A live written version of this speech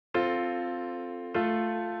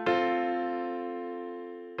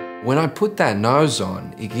When I put that nose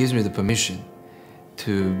on, it gives me the permission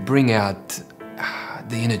to bring out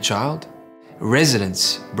the inner child.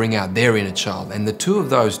 Residents bring out their inner child, and the two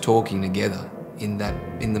of those talking together in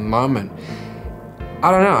the moment,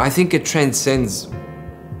 I don't know, I think it transcends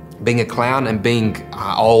being a clown and being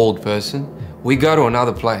an old person. We go to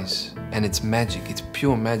another place, and it's magic, it's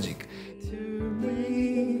pure magic.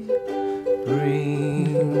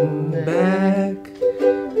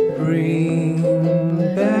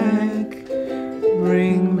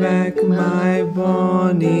 Bring back my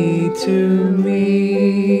Bonnie to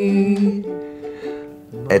me.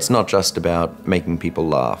 It's not just about making people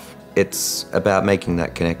laugh. It's about making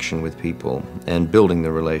that connection with people and building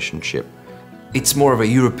the relationship. It's more of a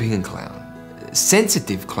European clown,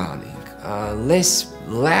 sensitive clowning, less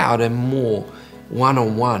loud and more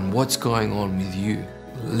one-on-one, what's going on with you,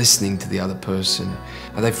 listening to the other person.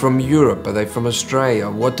 Are they from Europe? Are they from Australia?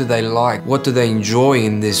 What do they like? What do they enjoy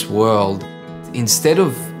in this world? Instead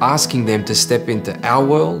of asking them to step into our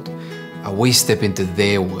world, we step into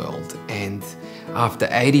their world. And after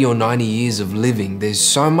 80 or 90 years of living, there's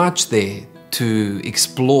so much there to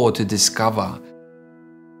explore, to discover.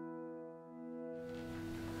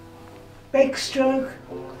 Backstroke,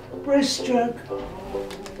 breaststroke.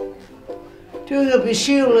 Do the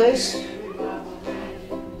shoeless.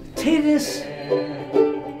 Tennis.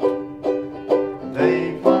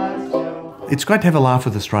 It's great to have a laugh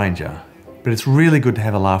with a stranger, but it's really good to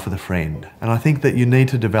have a laugh with a friend. And I think that you need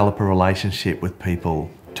to develop a relationship with people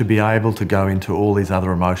to be able to go into all these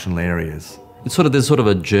other emotional areas. There's sort of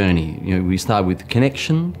a journey. You know, we start with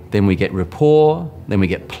connection, then we get rapport, then we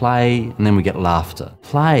get play, and then we get laughter.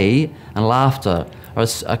 Play and laughter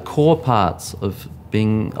are core parts of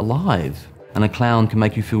being alive. And a clown can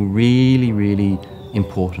make you feel really, really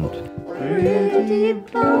important. Pretty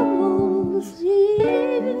bubbles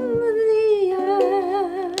in the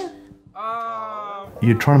air.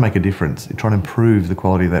 You're trying to make a difference. You're trying to improve the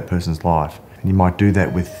quality of that person's life. And you might do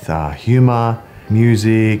that with humour,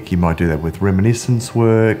 music, you might do that with reminiscence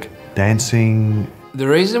work, dancing. The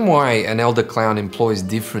reason why an elder clown employs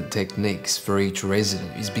different techniques for each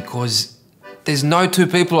resident is because there's no two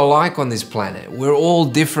people alike on this planet. We're all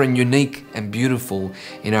different, unique and beautiful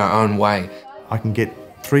in our own way. I can get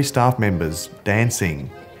 3 staff members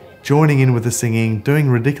dancing, joining in with the singing, doing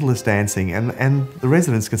ridiculous dancing, and the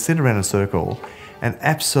residents can sit around a circle, and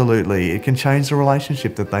absolutely it can change the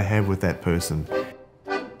relationship that they have with that person.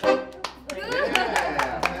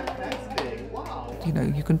 You know,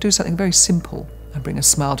 you can do something very simple and bring a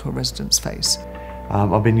smile to a resident's face.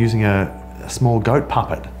 I've been using a small goat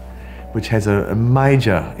puppet, which has a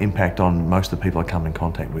major impact on most of the people I come in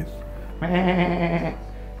contact with.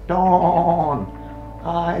 Dawn,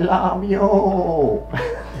 I love you.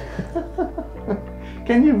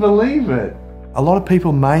 Can you believe it? A lot of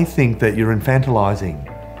people may think that you're infantilizing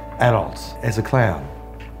adults as a clown,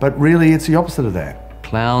 but really it's the opposite of that.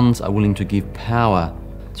 Clowns are willing to give power,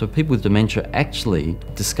 so people with dementia actually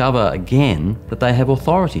discover again that they have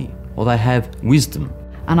authority or they have wisdom.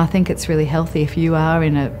 And I think it's really healthy if you are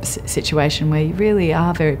in a situation where you really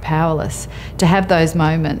are very powerless. To have those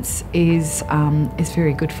moments is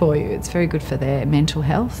very good for you. It's very good for their mental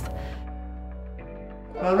health.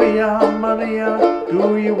 Maria, Maria,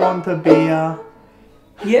 do you want a beer?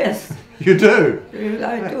 Yes. You do?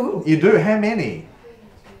 I do. You do? How many?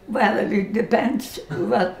 Well, it depends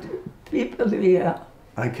what people we are.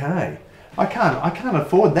 Okay. I can't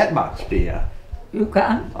afford that much beer. You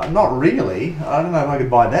can? Not really. I don't know if I could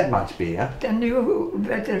buy that much beer. Then you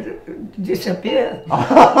better disappear.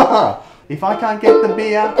 If I can't get the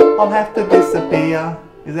beer, I'll have to disappear.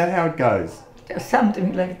 Is that how it goes?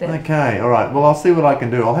 Something like that. Okay, all right. Well, I'll see what I can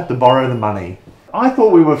do. I'll have to borrow the money. I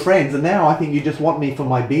thought we were friends, and now I think you just want me for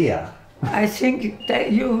my beer. I think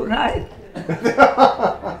that you're right.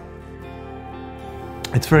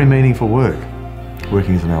 It's very meaningful work,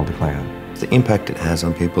 working as an elder clown. The impact it has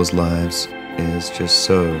on people's lives is just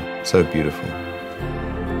so beautiful.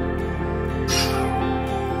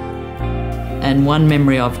 And one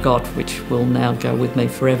memory I've got, which will now go with me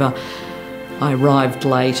forever, I arrived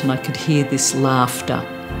late and I could hear this laughter.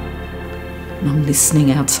 And I'm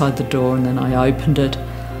listening outside the door, and then I opened it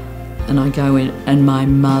and I go in, and my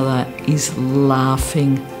mother is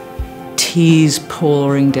laughing, tears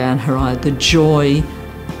pouring down her eye. The joy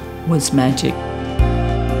was magic.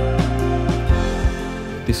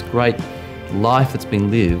 This great life that's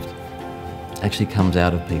been lived actually comes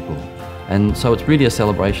out of people. And so it's really a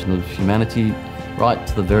celebration of humanity right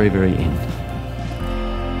to the very, very end.